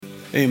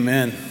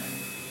Amen.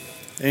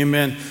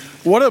 Amen.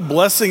 What a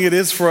blessing it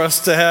is for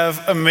us to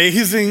have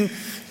amazing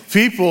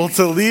people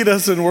to lead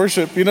us in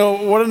worship. You know,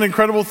 what an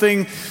incredible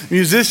thing.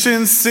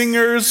 Musicians,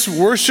 singers,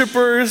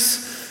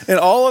 worshipers, and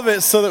all of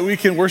it so that we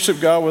can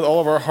worship God with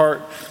all of our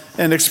heart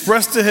and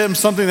express to Him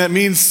something that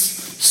means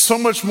so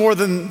much more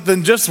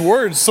than just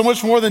words, so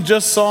much more than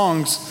just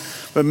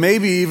songs, but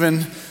maybe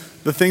even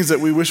the things that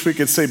we wish we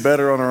could say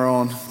better on our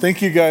own.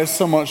 Thank you guys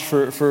so much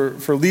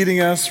for leading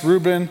us.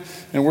 Ruben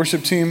and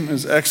worship team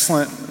is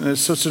excellent, and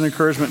it's such an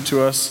encouragement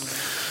to us.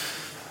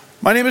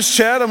 My name is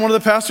Chad. I'm one of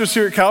the pastors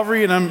here at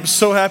Calvary, and I'm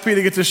so happy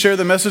to get to share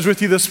the message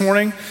with you this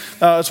morning.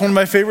 It's one of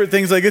my favorite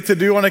things I get to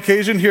do on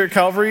occasion here at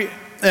Calvary.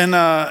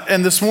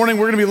 And this morning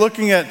we're going to be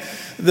looking at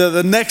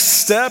the next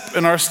step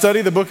in our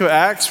study, the book of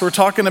Acts. We're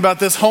talking about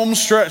this home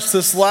stretch,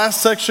 this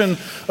last section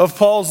of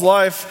Paul's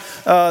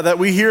life that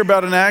we hear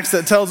about in Acts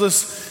that tells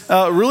us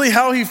really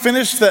how he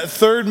finished that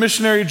third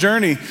missionary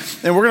journey.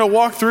 And we're going to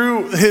walk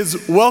through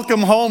his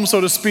welcome home,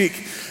 so to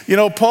speak. You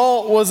know,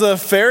 Paul was a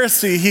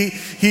Pharisee.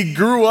 He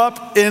grew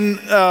up in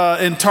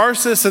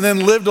Tarsus and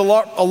then lived a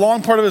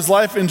long part of his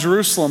life in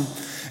Jerusalem.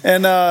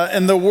 And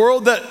the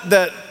world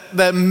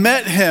that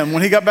met him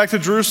when he got back to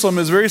Jerusalem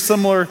is very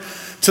similar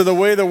to the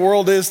way the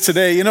world is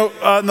today. You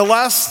know, in the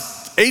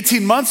last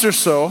 18 months or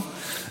so,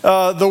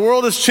 the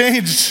world has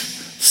changed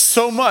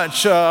so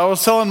much. I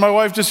was telling my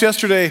wife just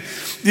yesterday,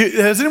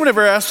 has anyone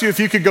ever asked you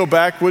if you could go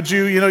back? Would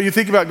you? You know, you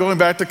think about going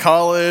back to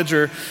college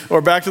or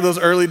back to those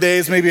early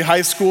days, maybe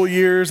high school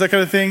years, that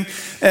kind of thing.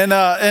 And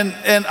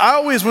I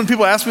always, when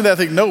people ask me that, I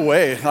think, no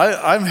way.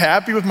 I'm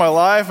happy with my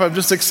life. I'm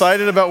just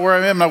excited about where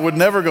I am. I would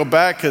never go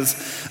back because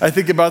I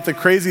think about the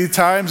crazy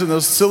times and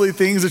those silly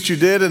things that you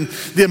did and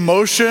the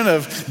emotion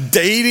of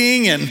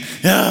dating and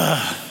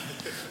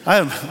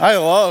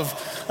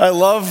I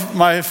love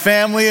my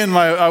family and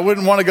I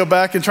wouldn't want to go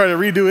back and try to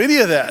redo any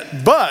of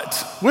that.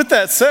 But with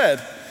that said,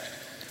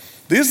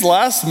 these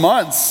last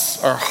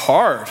months are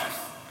hard.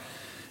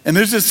 And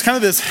there's just kind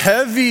of this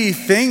heavy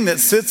thing that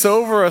sits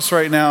over us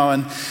right now.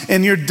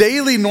 And your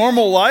daily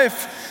normal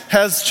life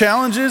has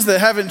challenges that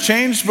haven't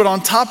changed. But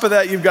on top of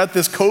that, you've got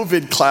this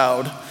COVID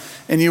cloud.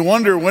 And you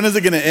wonder, when is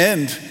it going to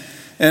end?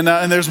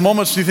 And there's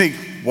moments you think,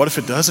 what if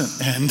it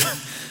doesn't end?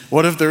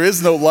 What if there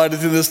is no light at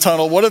the end of this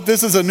tunnel? What if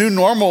this is a new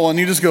normal? And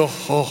you just go,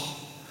 oh.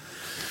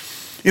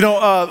 You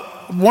know,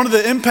 one of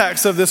the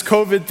impacts of this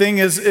COVID thing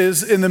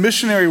is in the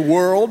missionary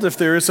world, if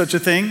there is such a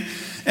thing.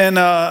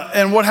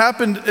 And what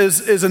happened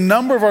is a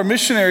number of our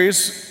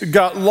missionaries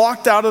got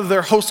locked out of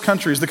their host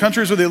countries, the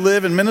countries where they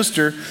live and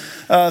minister.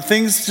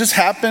 Things just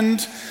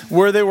happened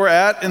where they were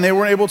at and they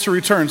weren't able to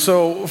return.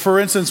 So, for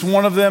instance,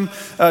 one of them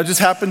just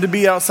happened to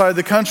be outside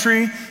the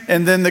country,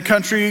 and then the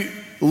country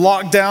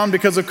locked down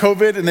because of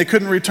COVID, and they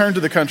couldn't return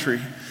to the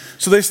country.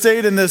 So they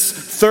stayed in this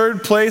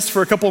third place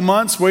for a couple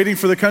months waiting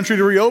for the country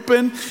to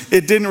reopen.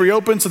 It didn't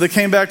reopen, so they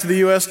came back to the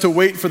U.S. to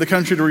wait for the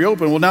country to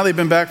reopen. Well, now they've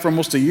been back for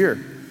almost a year.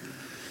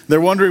 They're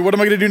wondering, what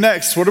am I going to do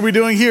next? What are we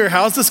doing here?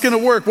 How's this going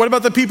to work? What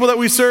about the people that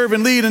we serve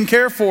and lead and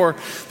care for?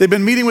 They've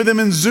been meeting with them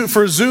in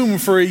Zoom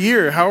for a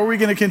year. How are we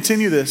going to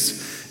continue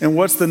this? And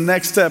what's the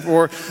next step?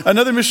 Or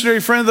another missionary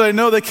friend that I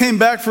know, they came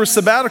back for a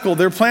sabbatical.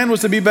 Their plan was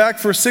to be back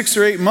for 6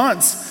 or 8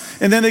 months.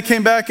 And then they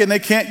came back and they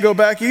can't go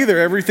back either.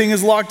 Everything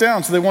is locked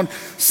down. So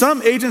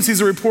some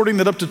agencies are reporting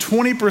that up to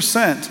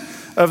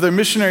 20% of their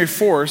missionary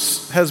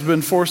force has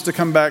been forced to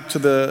come back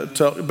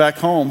back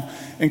home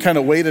and kind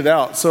of wait it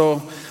out.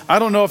 So I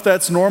don't know if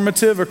that's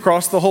normative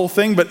across the whole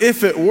thing, but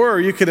if it were,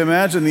 you could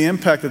imagine the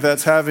impact that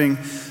that's having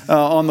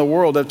on the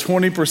world, at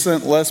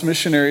 20% less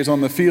missionaries on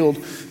the field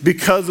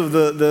because of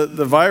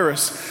the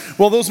virus.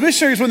 Well, those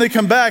missionaries, when they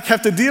come back,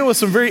 have to deal with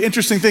some very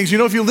interesting things. You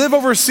know, if you live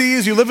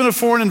overseas, you live in a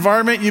foreign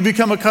environment, you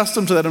become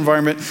accustomed to that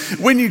environment.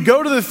 When you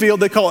go to the field,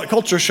 they call it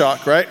culture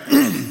shock, right?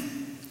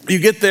 You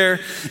get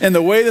there, and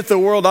the way that the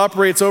world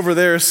operates over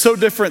there is so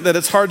different that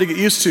it's hard to get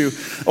used to.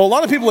 Well, a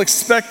lot of people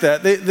expect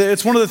that.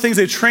 It's one of the things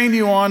they train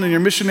you on in your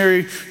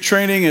missionary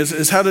training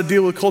is how to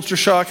deal with culture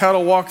shock, how to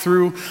walk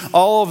through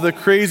all of the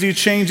crazy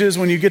changes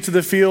when you get to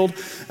the field.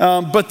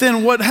 But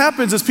then what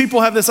happens is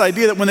people have this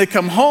idea that when they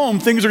come home,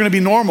 things are going to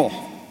be normal.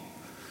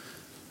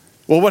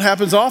 Well, what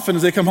happens often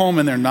is they come home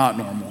and they're not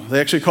normal.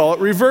 They actually call it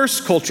reverse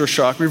culture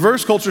shock.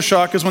 Reverse culture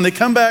shock is when they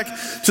come back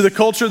to the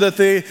culture that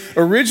they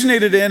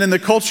originated in and the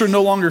culture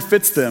no longer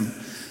fits them.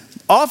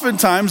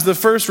 Oftentimes, the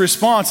first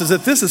response is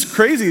that this is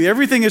crazy.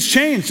 Everything has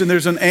changed, and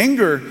there's an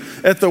anger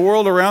at the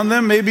world around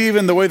them, maybe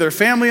even the way their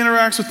family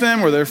interacts with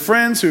them or their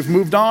friends who've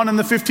moved on in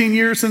the 15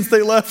 years since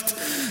they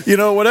left, you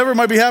know, whatever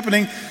might be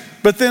happening.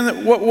 But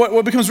then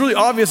what becomes really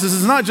obvious is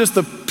it's not just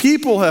the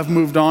people have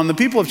moved on, the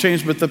people have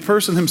changed, but the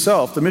person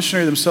himself, the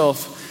missionary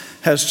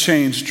himself, has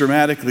changed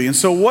dramatically. And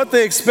so what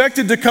they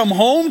expected to come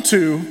home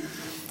to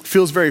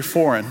feels very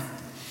foreign.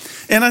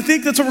 And I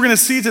think that's what we're going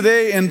to see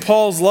today in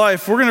Paul's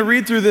life. We're going to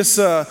read through this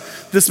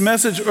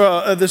message,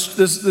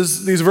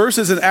 these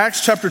verses in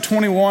Acts chapter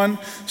 21,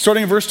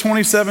 starting in verse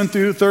 27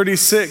 through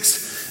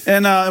 36.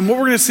 And what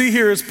we're going to see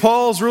here is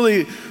Paul's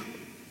really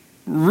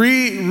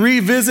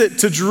revisit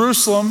to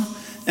Jerusalem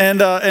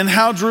and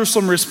how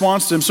Jerusalem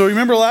responds to him. So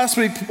remember last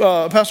week,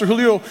 Pastor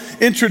Julio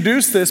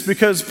introduced this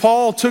because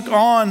Paul took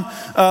on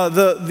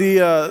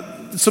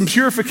some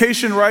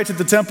purification rites at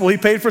the temple. He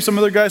paid for some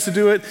other guys to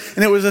do it,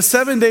 and it was a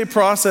 7-day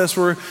process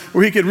where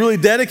he could really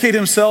dedicate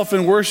himself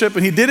in worship,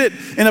 and he did it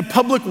in a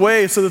public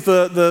way so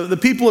that the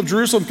people of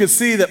Jerusalem could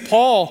see that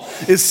Paul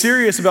is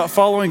serious about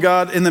following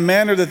God in the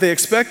manner that they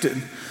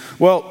expected.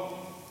 Well,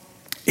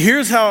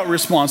 here's how it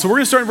responds. So we're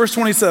going to start in verse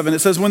 27. It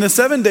says, when the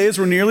 7 days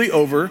were nearly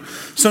over,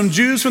 some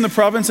Jews from the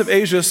province of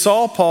Asia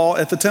saw Paul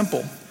at the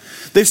temple.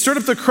 They stirred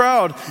up the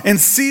crowd and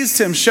seized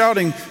him,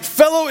 shouting,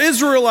 "Fellow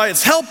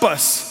Israelites, help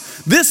us!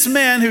 This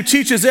man who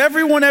teaches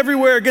everyone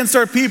everywhere against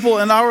our people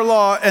and our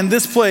law and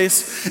this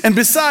place, and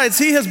besides,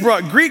 he has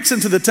brought Greeks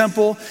into the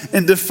temple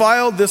and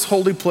defiled this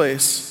holy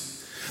place."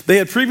 They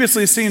had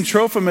previously seen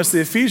Trophimus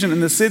the Ephesian in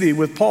the city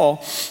with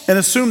Paul and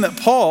assumed that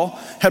Paul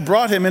had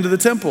brought him into the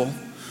temple.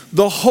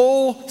 The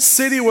whole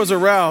city was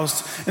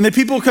aroused, and the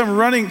people came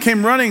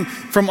running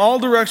from all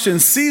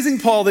directions. Seizing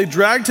Paul, they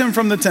dragged him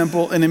from the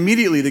temple, and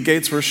immediately the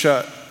gates were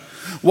shut.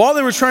 While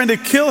they were trying to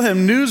kill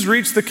him, news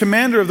reached the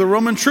commander of the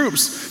Roman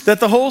troops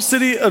that the whole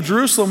city of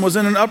Jerusalem was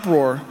in an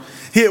uproar.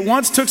 He at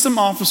once took some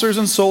officers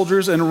and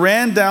soldiers and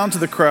ran down to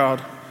the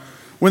crowd.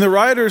 When the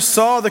rioters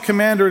saw the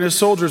commander and his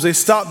soldiers, they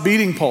stopped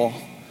beating Paul.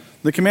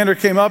 The commander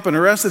came up and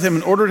arrested him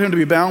and ordered him to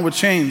be bound with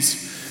chains.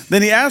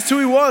 Then he asked who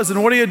he was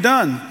and what he had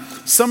done.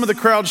 Some of the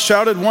crowd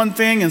shouted one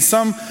thing and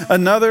some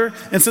another,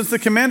 and since the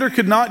commander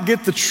could not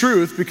get the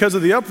truth because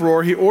of the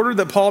uproar, he ordered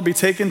that Paul be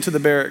taken to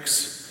the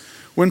barracks.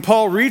 When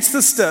Paul reached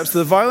the steps,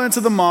 the violence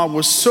of the mob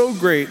was so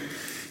great,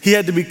 he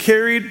had to be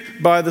carried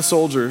by the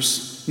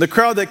soldiers. The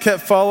crowd that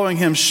kept following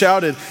him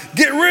shouted,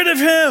 "Get rid of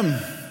him!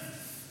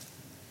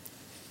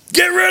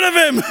 Get rid of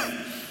him!"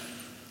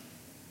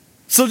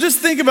 So just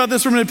think about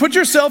this for a minute. Put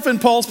yourself in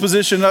Paul's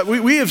position.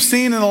 We have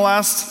seen in the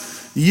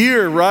last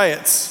year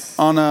riots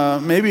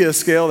on maybe a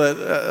scale that,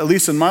 at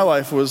least in my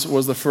life,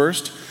 was the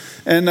first.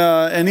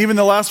 And even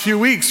the last few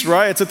weeks,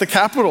 riots at the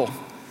Capitol.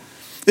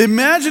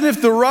 Imagine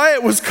if the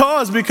riot was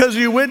caused because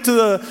you went to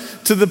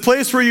the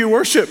place where you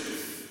worship.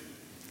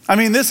 I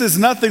mean, this is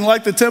nothing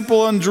like the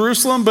temple in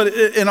Jerusalem, but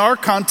in our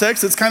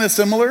context, it's kind of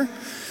similar.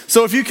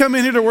 So if you come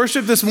in here to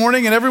worship this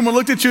morning and everyone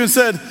looked at you and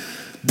said,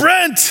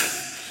 "Brent,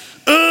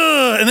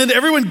 and then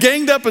everyone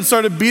ganged up and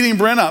started beating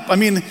Brent up. I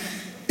mean,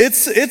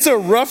 it's a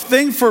rough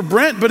thing for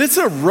Brent, but it's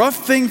a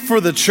rough thing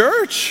for the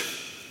church.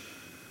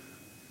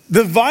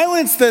 The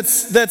violence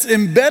that's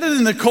embedded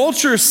in the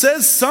culture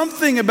says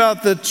something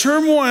about the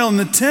turmoil and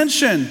the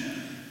tension.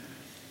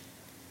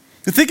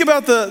 Think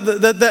about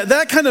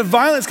that kind of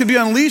violence could be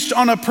unleashed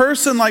on a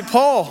person like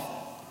Paul.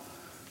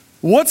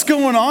 What's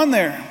going on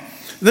there?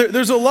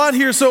 There's a lot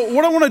here. So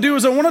what I want to do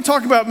is I want to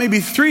talk about maybe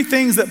 3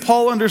 things that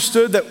Paul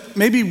understood that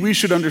maybe we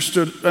should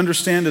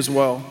understand as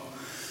well.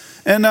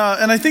 And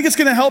I think it's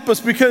going to help us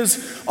because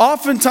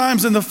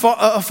oftentimes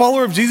a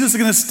follower of Jesus is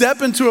going to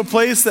step into a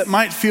place that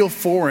might feel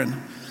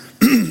foreign,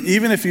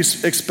 even if you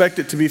expect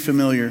it to be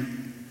familiar.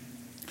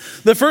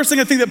 The first thing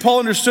I think that Paul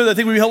understood that I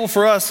think would be helpful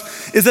for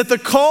us is that the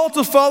call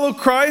to follow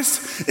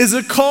Christ is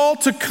a call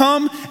to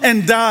come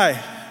and die.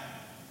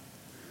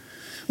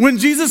 When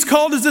Jesus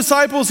called his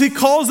disciples, he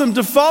calls them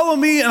to follow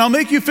me and I'll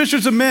make you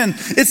fishers of men.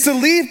 It's to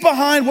leave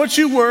behind what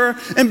you were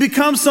and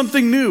become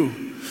something new.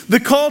 The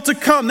call to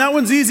come, that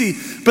one's easy,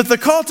 but the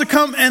call to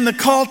come and the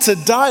call to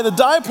die. The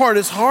die part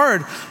is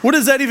hard. What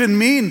does that even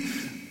mean?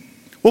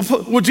 Well,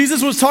 what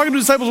Jesus was talking to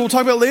the disciples, we'll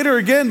talk about later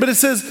again, but it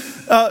says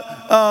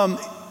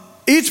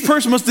each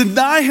person must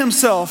deny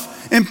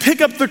himself and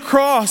pick up the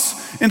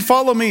cross and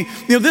follow me.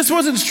 You know, this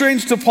wasn't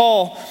strange to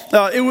Paul.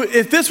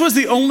 If this was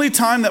the only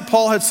time that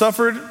Paul had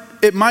suffered,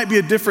 it might be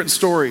a different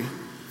story.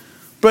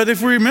 But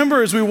if we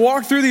remember, as we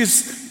walk through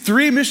these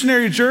 3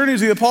 missionary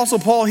journeys, the Apostle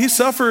Paul, he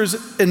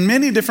suffers in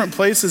many different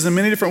places, in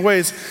many different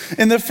ways.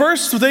 And the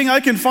first thing I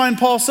can find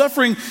Paul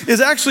suffering is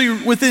actually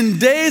within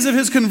days of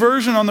his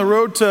conversion on the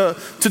road to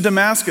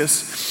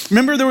Damascus.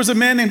 Remember, there was a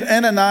man named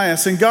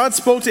Ananias, and God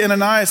spoke to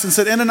Ananias and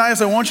said,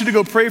 "Ananias, I want you to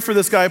go pray for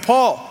this guy,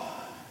 Paul.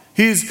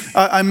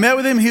 I met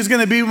with him, he's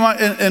going to be my,"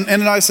 and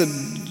Ananias said,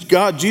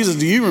 "God, Jesus,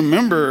 do you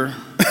remember?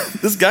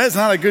 This guy's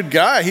not a good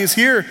guy. He's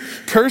here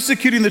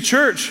persecuting the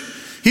church.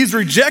 He's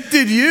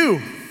rejected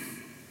you."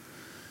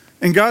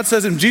 And God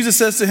says, and Jesus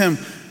says to him,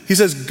 he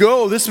says,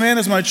 "Go, this man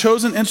is my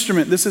chosen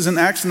instrument." This is in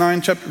Acts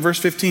 9, verse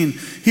 15.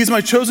 "He's my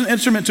chosen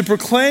instrument to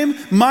proclaim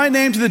my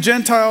name to the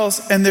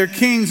Gentiles and their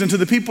kings and to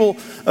the people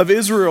of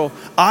Israel.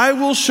 I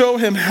will show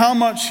him how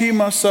much he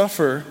must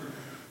suffer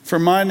for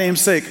my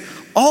name's sake."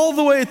 All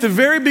the way at the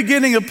very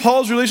beginning of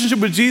Paul's relationship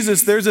with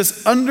Jesus, there's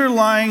this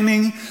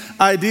underlining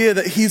idea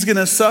that he's going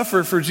to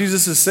suffer for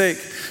Jesus' sake.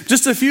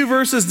 Just a few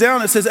verses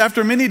down, it says,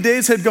 "After many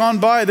days had gone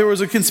by, there was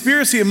a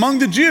conspiracy among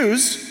the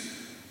Jews."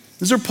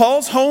 These are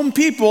Paul's home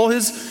people,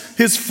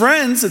 his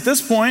friends at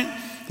this point.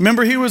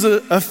 Remember, he was a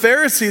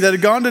Pharisee that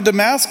had gone to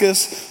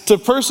Damascus to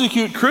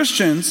persecute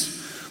Christians.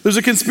 There's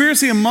a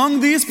conspiracy among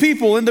these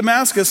people in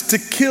Damascus to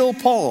kill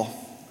Paul.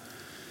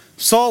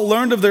 Saul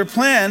learned of their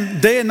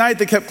plan. Day and night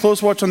they kept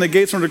close watch on the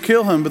gates in order to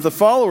kill him. But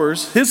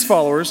his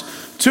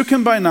followers, took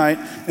him by night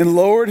and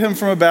lowered him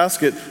from a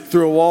basket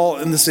through a wall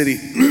in the city,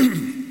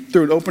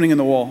 through an opening in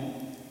the wall.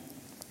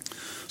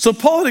 So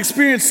Paul had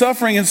experienced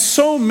suffering in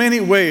so many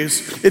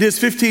ways in his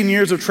 15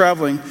 years of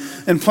traveling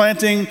and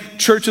planting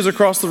churches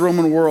across the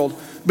Roman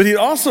world. But he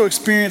also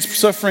experienced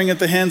suffering at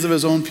the hands of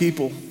his own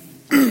people.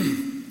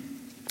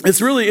 It's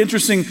really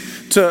interesting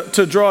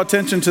to draw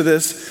attention to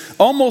this.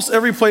 Almost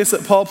every place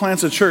that Paul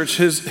plants a church,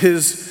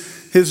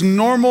 his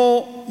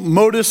normal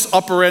modus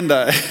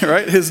operandi,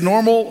 right? His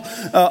normal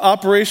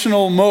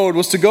operational mode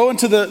was to go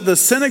into the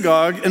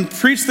synagogue and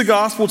preach the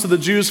gospel to the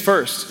Jews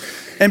first.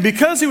 And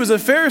because he was a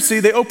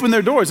Pharisee, they opened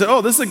their doors. They said,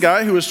 oh, this is a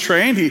guy who was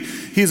trained.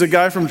 He's a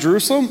guy from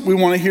Jerusalem. We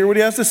want to hear what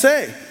he has to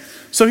say.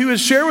 So he would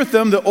share with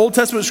them the Old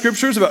Testament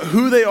scriptures about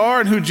who they are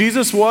and who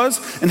Jesus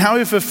was and how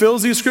he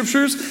fulfills these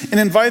scriptures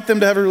and invite them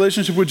to have a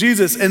relationship with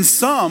Jesus. And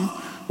some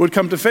would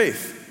come to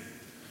faith.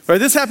 Right?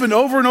 This happened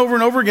over and over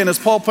and over again as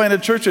Paul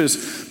planted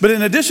churches. But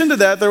in addition to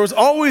that, there was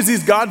always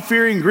these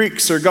God-fearing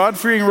Greeks or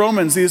God-fearing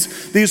Romans,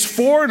 these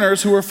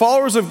foreigners who were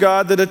followers of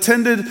God that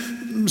attended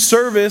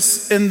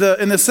service in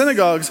the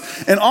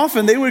synagogues. And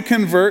often they would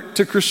convert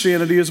to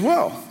Christianity as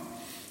well.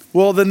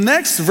 Well, the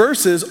next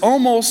verses,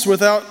 almost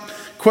without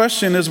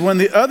question, is when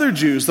the other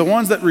Jews, the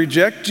ones that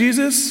reject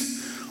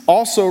Jesus,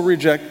 also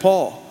reject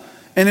Paul.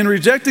 And in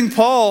rejecting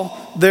Paul,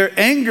 their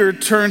anger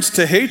turns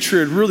to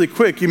hatred really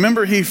quick. You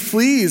remember he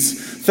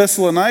flees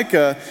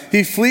Thessalonica.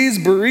 He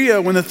flees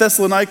Berea when the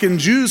Thessalonican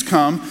Jews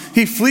come.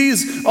 He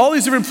flees all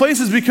these different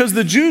places because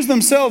the Jews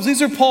themselves,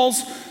 these are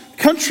Paul's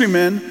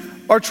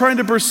countrymen, are trying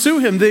to pursue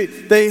him.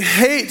 They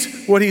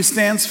hate what he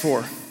stands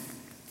for.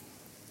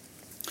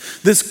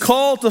 This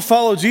call to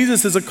follow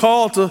Jesus is a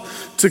call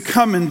to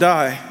come and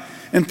die.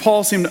 And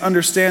Paul seemed to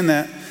understand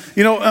that.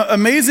 You know,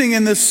 amazing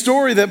in this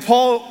story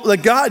that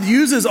God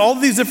uses all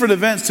these different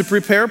events to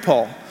prepare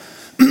Paul.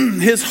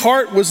 His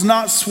heart was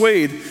not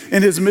swayed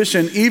in his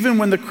mission, even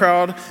when the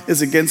crowd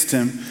is against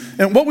him.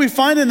 And what we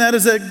find in that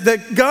is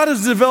that God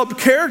has developed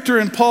character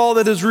in Paul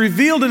that is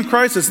revealed in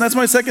Christ. And that's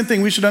my second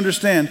thing we should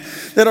understand.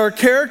 That our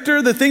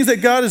character, the things that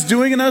God is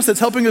doing in us,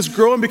 that's helping us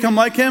grow and become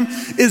like him,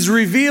 is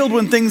revealed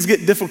when things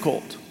get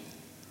difficult.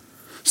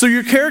 So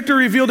your character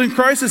revealed in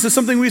Christ is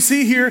something we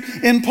see here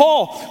in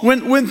Paul.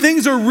 When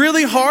things are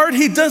really hard,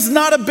 he does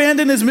not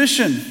abandon his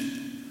mission.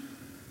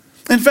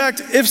 In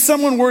fact, if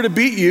someone were to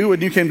beat you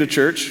when you came to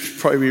church,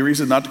 probably be a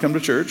reason not to come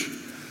to church.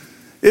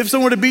 If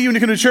someone were to beat you when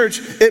you come to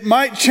church, it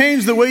might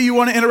change the way you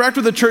want to interact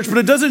with the church, but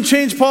it doesn't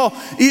change Paul.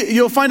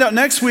 You'll find out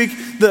next week,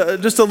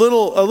 just a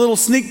little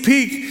sneak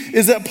peek,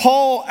 is that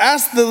Paul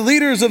asked the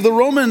leaders of the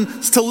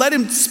Romans to let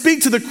him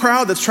speak to the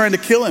crowd that's trying to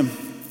kill him.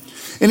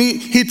 And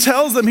he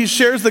tells them, he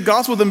shares the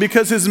gospel with them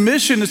because his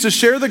mission is to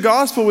share the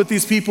gospel with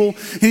these people.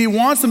 And he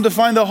wants them to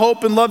find the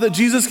hope and love that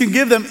Jesus can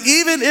give them,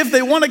 even if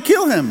they want to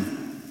kill him.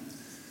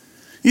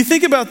 You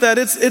think about that,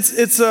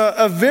 it's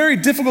a very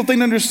difficult thing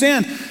to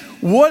understand.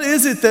 What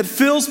is it that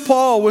fills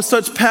Paul with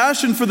such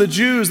passion for the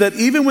Jews that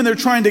even when they're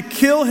trying to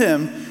kill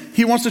him,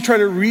 he wants to try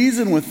to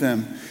reason with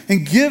them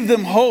and give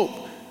them hope?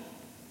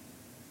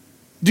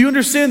 Do you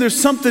understand there's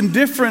something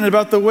different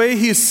about the way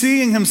he's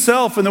seeing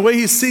himself and the way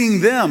he's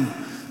seeing them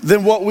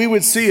than what we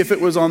would see if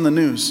it was on the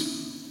news?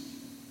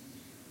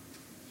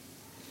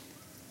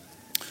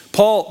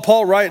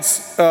 Paul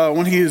writes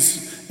when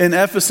he's in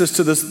Ephesus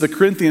to the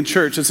Corinthian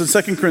church. It's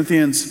in 2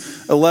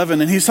 Corinthians 11.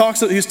 And he's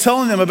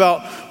telling them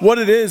about what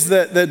it is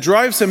that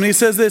drives him. And he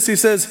says this, he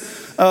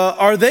says,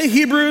 are they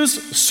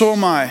Hebrews? So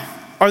am I.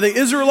 Are they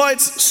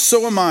Israelites?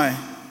 So am I.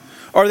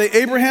 Are they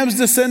Abraham's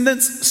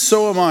descendants?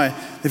 So am I.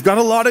 They've got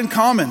a lot in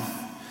common.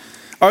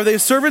 Are they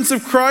servants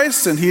of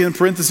Christ? And he in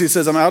parentheses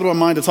says, I'm out of my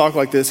mind to talk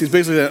like this. He's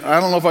basically saying,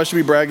 I don't know if I should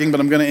be bragging, but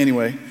I'm going to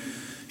anyway.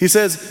 He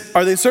says,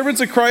 are they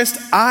servants of Christ?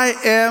 I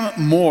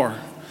am more.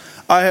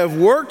 I have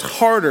worked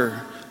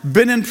harder,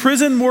 been in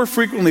prison more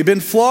frequently, been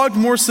flogged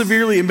more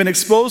severely, and been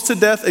exposed to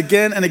death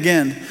again and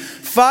again.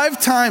 5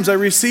 times I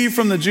received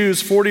from the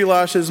Jews 40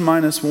 lashes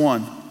minus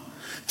 1.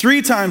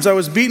 3 times I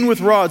was beaten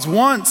with rods.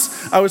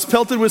 Once I was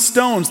pelted with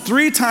stones.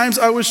 3 times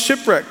I was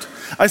shipwrecked.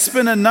 I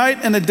spent a night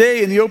and a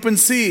day in the open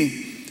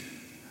sea.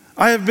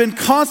 I have been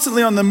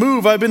constantly on the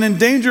move. I've been in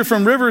danger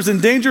from rivers,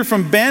 in danger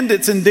from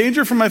bandits, in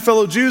danger from my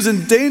fellow Jews,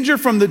 in danger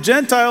from the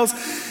Gentiles,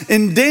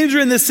 in danger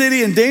in the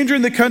city, in danger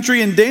in the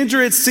country, in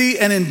danger at sea,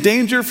 and in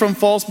danger from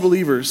false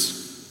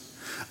believers.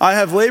 I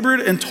have labored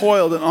and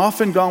toiled and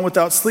often gone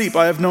without sleep.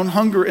 I have known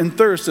hunger and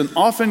thirst and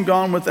often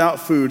gone without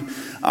food.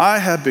 I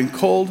have been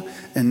cold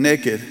and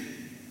naked.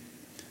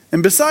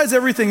 And besides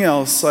everything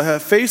else, I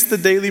have faced the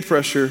daily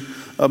pressure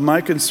of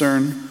my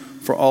concern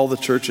for all the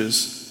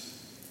churches.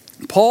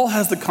 Paul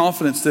has the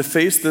confidence to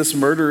face this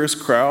murderous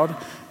crowd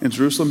in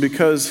Jerusalem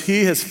because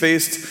he has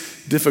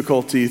faced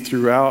difficulty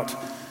throughout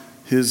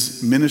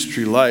his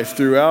ministry life,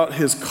 throughout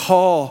his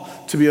call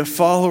to be a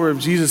follower of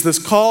Jesus. This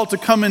call to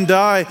come and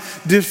die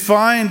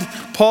defined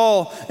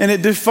Paul, and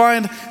it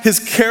defined his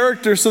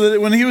character so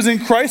that when he was in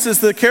crisis,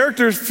 the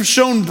character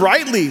shone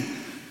brightly.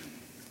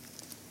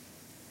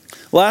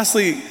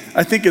 Lastly,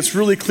 I think it's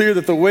really clear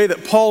that the way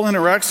that Paul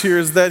interacts here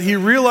is that he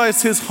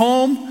realized his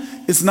home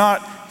is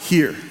not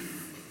here.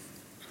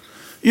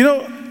 You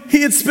know,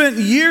 he had spent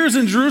years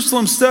in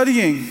Jerusalem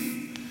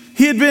studying.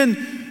 He had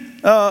been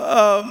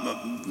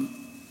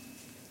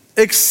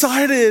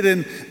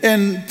excited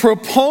and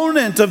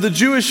proponent of the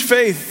Jewish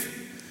faith.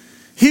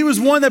 He was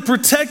one that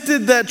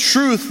protected that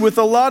truth with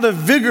a lot of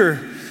vigor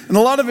and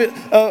a lot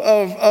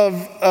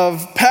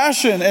of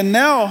passion. And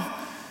now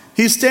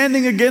he's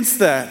standing against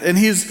that, and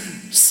he's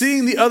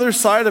seeing the other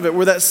side of it,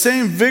 where that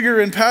same vigor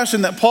and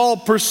passion that Paul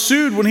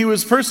pursued when he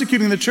was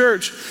persecuting the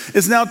church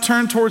is now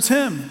turned towards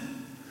him.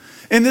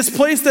 And this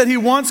place that he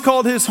once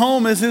called his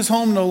home is his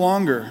home no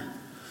longer.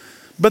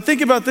 But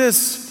think about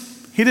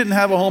this. He didn't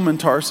have a home in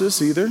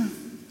Tarsus either.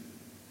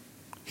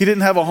 He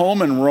didn't have a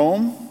home in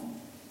Rome.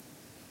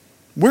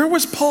 Where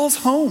was Paul's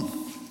home?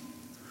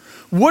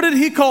 What did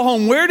he call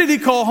home? Where did he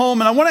call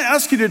home? And I want to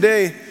ask you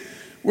today,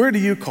 where do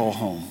you call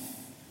home?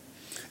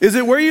 Is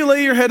it where you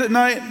lay your head at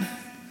night?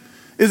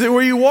 Is it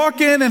where you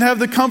walk in and have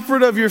the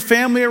comfort of your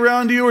family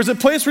around you? Or is it a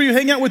place where you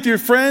hang out with your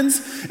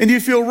friends and you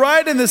feel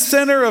right in the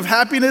center of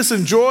happiness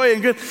and joy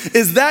and good?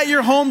 Is that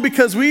your home?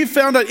 Because we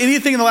found out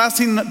anything in the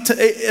last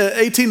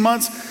 18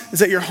 months is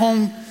that your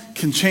home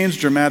can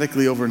change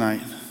dramatically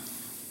overnight.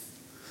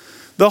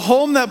 The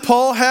home that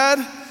Paul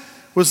had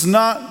was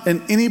not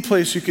in any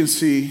place you can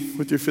see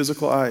with your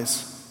physical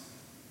eyes.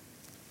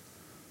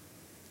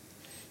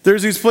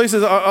 There's these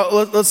places,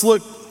 let's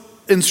look.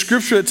 In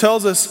Scripture, it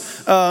tells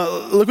us,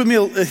 look with me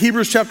at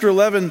Hebrews chapter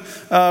 11,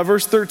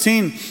 verse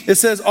 13. It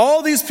says,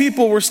 all these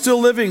people were still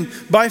living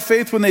by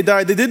faith when they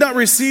died. They did not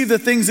receive the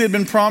things they had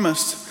been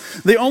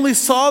promised. They only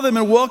saw them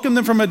and welcomed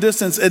them from a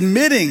distance,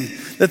 admitting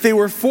that they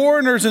were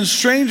foreigners and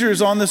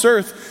strangers on this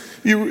earth.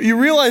 You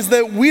realize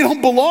that we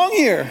don't belong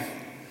here.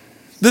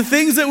 The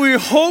things that we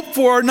hope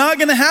for are not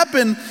going to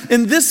happen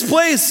in this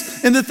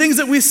place, in the things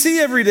that we see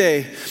every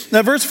day.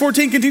 Now, verse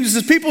 14 continues,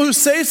 says, people who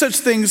say such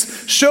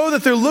things show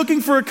that they're looking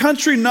for a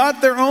country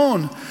not their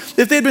own.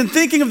 If they'd been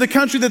thinking of the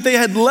country that they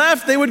had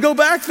left, they would go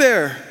back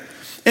there.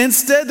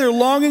 Instead, they're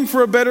longing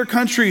for a better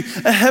country,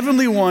 a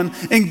heavenly one.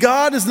 And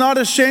God is not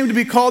ashamed to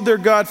be called their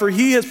God, for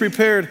he has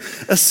prepared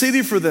a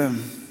city for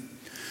them.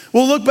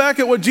 We'll look back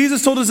at what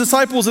Jesus told his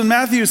disciples in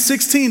Matthew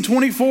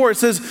 16:24. It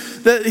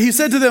says that he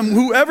said to them,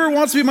 whoever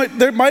wants to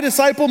be my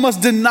disciple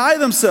must deny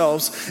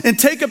themselves and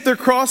take up their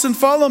cross and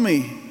follow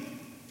me.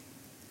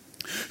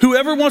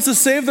 Whoever wants to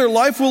save their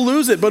life will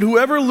lose it, but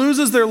whoever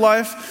loses their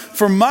life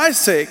for my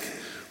sake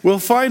will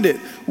find it.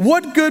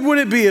 What good would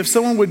it be if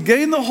someone would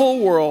gain the whole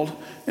world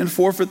and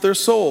forfeit their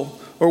soul?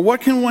 Or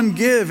what can one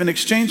give in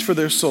exchange for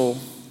their soul?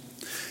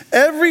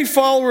 Every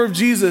follower of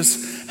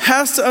Jesus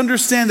has to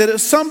understand that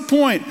at some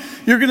point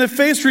you're going to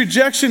face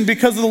rejection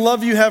because of the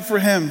love you have for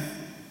him.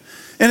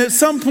 And at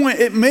some point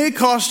it may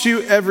cost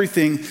you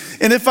everything.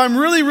 And if I'm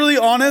really, really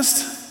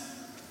honest,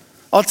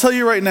 I'll tell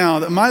you right now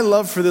that my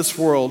love for this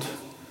world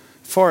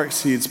far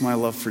exceeds my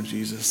love for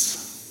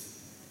Jesus.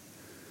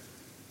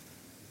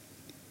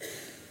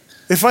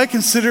 If I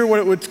consider what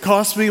it would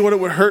cost me, what it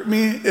would hurt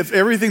me, if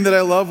everything that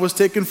I love was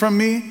taken from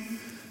me,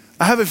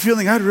 I have a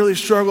feeling I'd really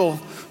struggle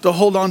to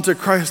hold on to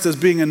Christ as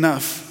being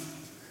enough.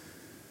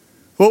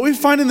 What we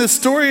find in this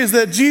story is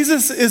that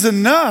Jesus is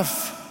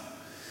enough.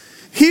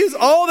 He's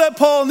all that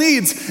Paul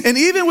needs. And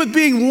even with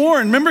being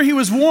warned, remember he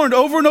was warned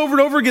over and over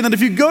and over again that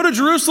if you go to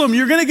Jerusalem,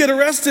 you're going to get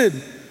arrested.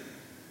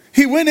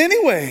 He went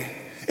anyway.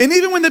 And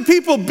even when the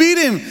people beat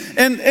him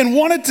and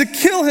wanted to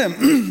kill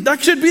him,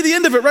 that should be the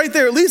end of it right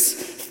there. At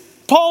least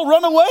Paul,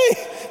 run away.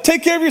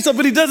 Take care of yourself.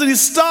 But he doesn't. He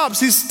stops.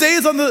 He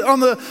stays on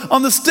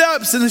the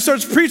steps and he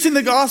starts preaching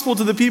the gospel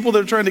to the people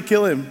that are trying to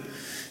kill him.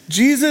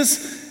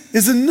 Jesus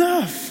is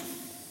enough.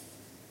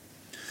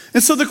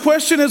 And so the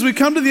question as we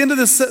come to the end of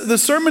the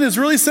sermon is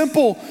really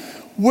simple.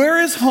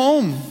 Where is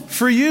home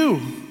for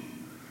you?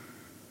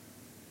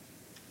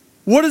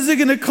 What is it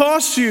going to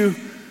cost you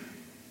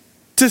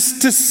to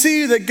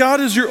see that God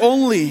is your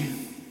only?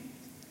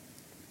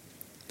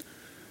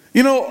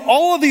 You know,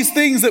 all of these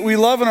things that we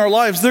love in our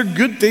lives, they're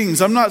good things.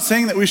 I'm not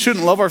saying that we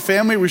shouldn't love our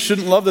family, we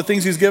shouldn't love the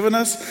things he's given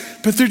us,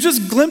 but they're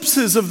just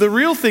glimpses of the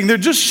real thing. They're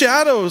just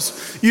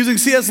shadows, using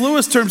C.S.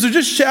 Lewis terms. They're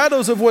just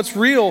shadows of what's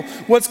real,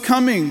 what's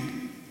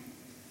coming.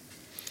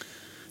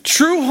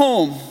 True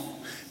home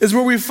is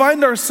where we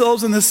find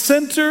ourselves in the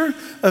center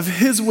of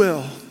his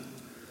will,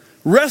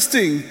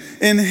 resting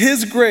in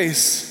his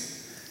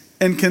grace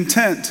and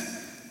content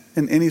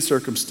in any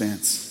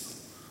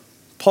circumstance.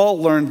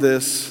 Paul learned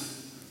this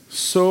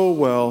so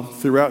well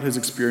throughout his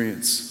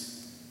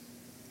experience.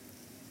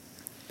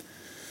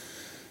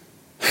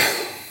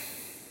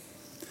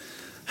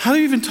 How do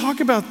you even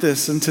talk about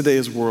this in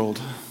today's world?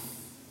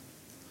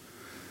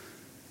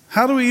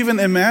 How do we even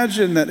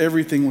imagine that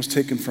everything was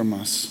taken from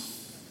us?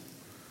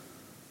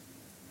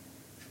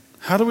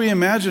 How do we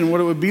imagine what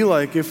it would be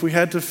like if we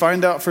had to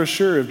find out for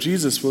sure if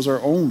Jesus was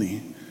our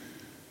only?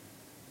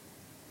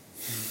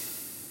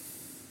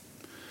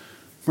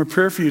 My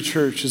prayer for you,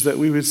 church, is that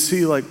we would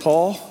see, like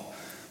Paul,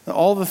 that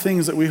all the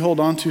things that we hold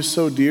on to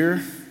so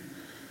dear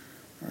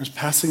are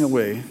passing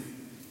away.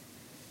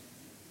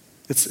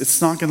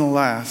 It's not going to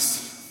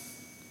last.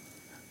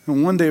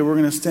 And one day we're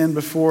going to stand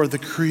before the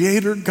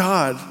Creator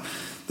God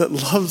that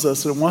loves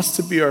us and wants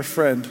to be our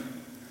friend.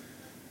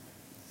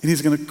 And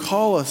he's going to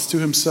call us to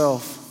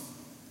himself.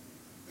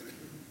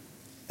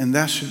 And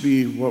that should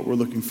be what we're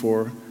looking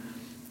for.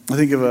 I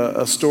think of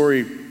a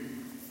story.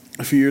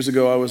 A few years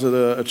ago, I was at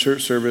a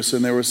church service,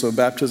 and there was a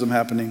baptism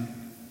happening.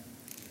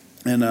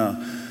 And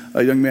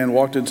a young man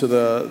walked into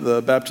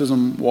the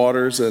baptism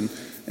waters,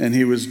 and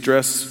he was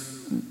dressed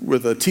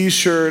with a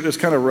T-shirt. It was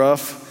kind of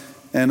rough.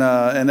 And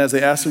as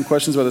they asked him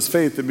questions about his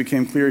faith, it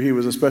became clear he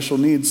was a special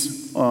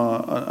needs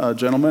a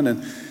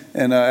gentleman.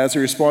 And as he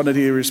responded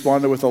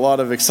with a lot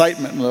of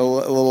excitement, a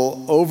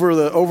little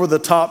over the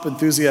top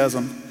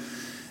enthusiasm.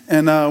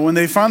 And when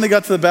they finally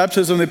got to the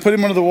baptism, they put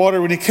him under the water.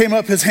 When he came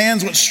up, his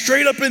hands went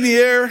straight up in the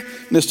air,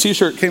 and his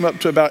T-shirt came up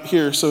to about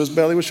here, so his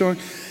belly was showing.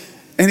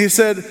 And he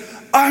said,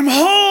 "I'm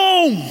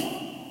home!"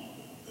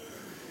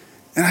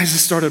 And I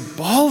just started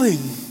bawling.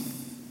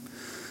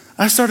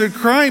 I started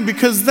crying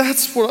because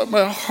that's what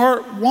my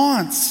heart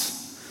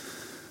wants.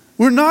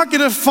 We're not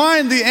going to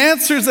find the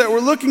answers that we're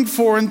looking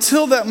for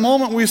until that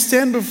moment we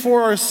stand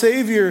before our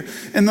Savior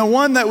and the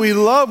one that we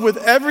love with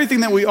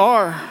everything that we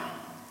are.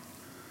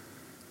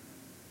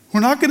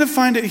 We're not going to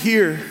find it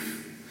here.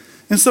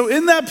 And so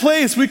in that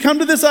place, we come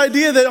to this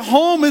idea that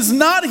home is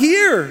not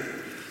here.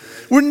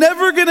 We're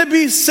never going to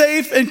be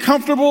safe and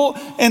comfortable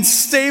and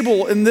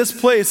stable in this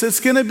place.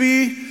 It's going to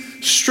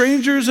be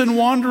strangers and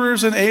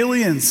wanderers and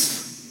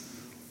aliens,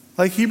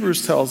 like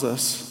Hebrews tells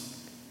us.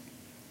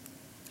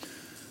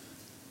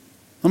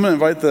 I'm going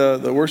to invite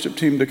the worship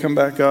team to come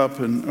back up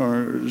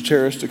or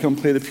Cherish to come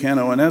play the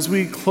piano. And as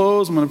we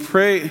close, I'm going to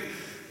pray.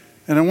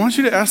 And I want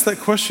you to ask that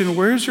question,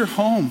 where's your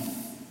home?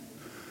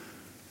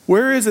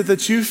 Where is it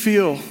that you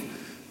feel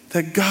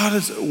that God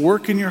is at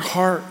work in your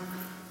heart,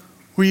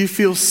 where you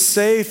feel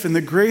safe in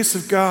the grace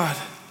of God,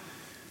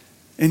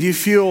 and you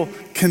feel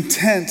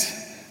content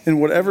in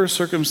whatever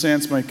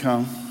circumstance might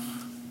come?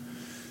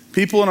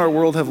 People in our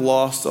world have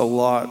lost a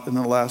lot in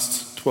the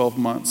last 12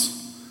 months.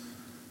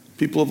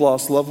 People have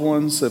lost loved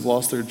ones, they've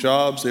lost their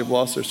jobs, they've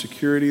lost their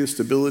security, their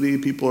stability.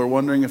 People are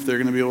wondering if they're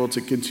going to be able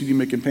to continue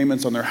making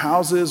payments on their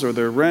houses or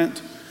their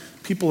rent.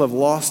 People have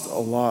lost a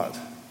lot.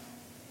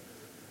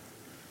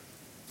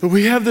 But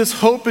we have this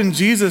hope in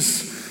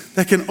Jesus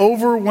that can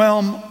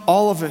overwhelm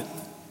all of it.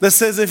 That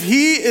says if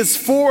he is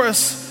for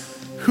us,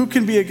 who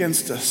can be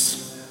against us?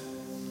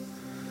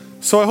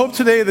 So I hope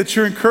today that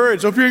you're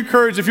encouraged. I hope you're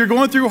encouraged. If you're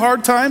going through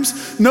hard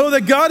times, know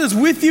that God is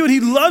with you and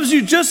he loves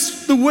you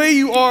just the way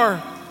you are.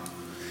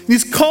 And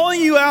he's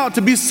calling you out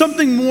to be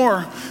something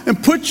more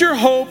and put your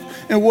hope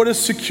in what is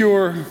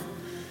secure.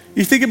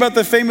 You think about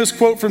the famous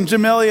quote from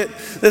Jim Elliot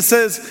that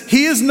says,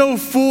 "He is no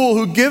fool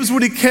who gives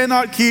what he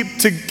cannot keep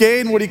to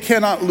gain what he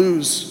cannot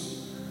lose."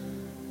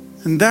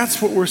 And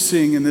that's what we're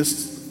seeing in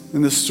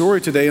this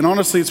story today. And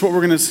honestly, it's what we're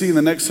going to see in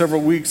the next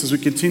several weeks as we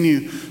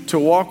continue to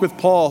walk with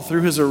Paul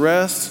through his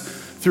arrest,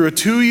 through a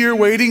 2-year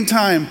waiting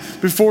time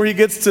before he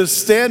gets to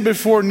stand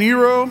before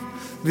Nero,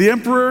 the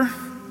emperor.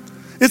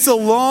 It's a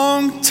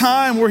long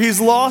time where he's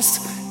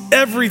lost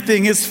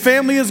everything. His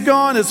family is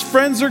gone. His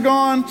friends are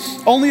gone.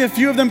 Only a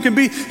few of them can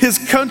be. His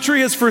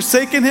country has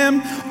forsaken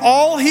him.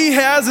 All he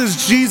has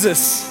is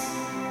Jesus.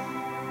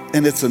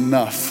 And it's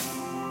enough.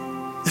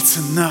 It's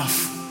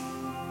enough.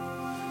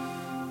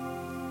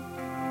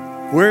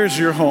 Where's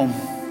your home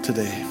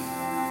today?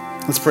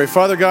 Let's pray.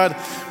 Father God,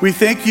 we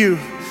thank you.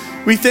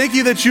 We thank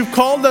you that you've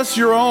called us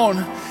your own.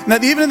 And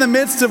that even in the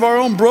midst of our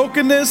own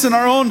brokenness and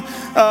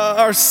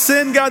our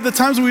sin, God, the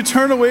times when we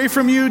turn away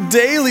from you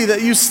daily,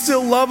 that you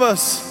still love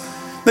us.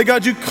 That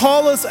God, you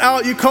call us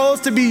out, you call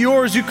us to be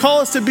yours, you call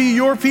us to be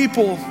your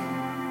people.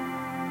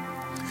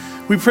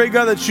 We pray,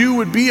 God, that you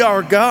would be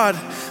our God,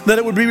 that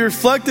it would be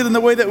reflected in the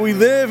way that we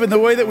live, in the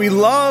way that we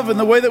love, in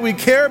the way that we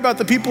care about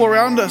the people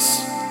around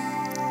us.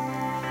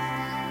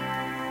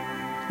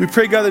 We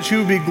pray, God, that you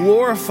would be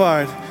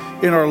glorified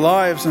in our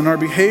lives and our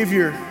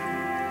behavior.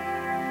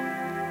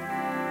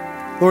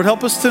 Lord,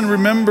 help us to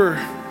remember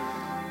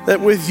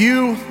that with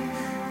you,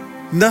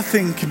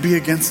 nothing can be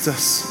against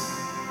us.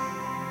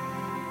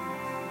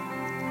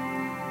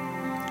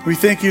 We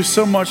thank you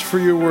so much for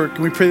your work,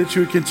 and we pray that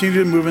you would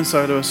continue to move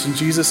inside of us. In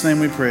Jesus' name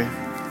we pray.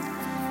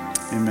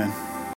 Amen.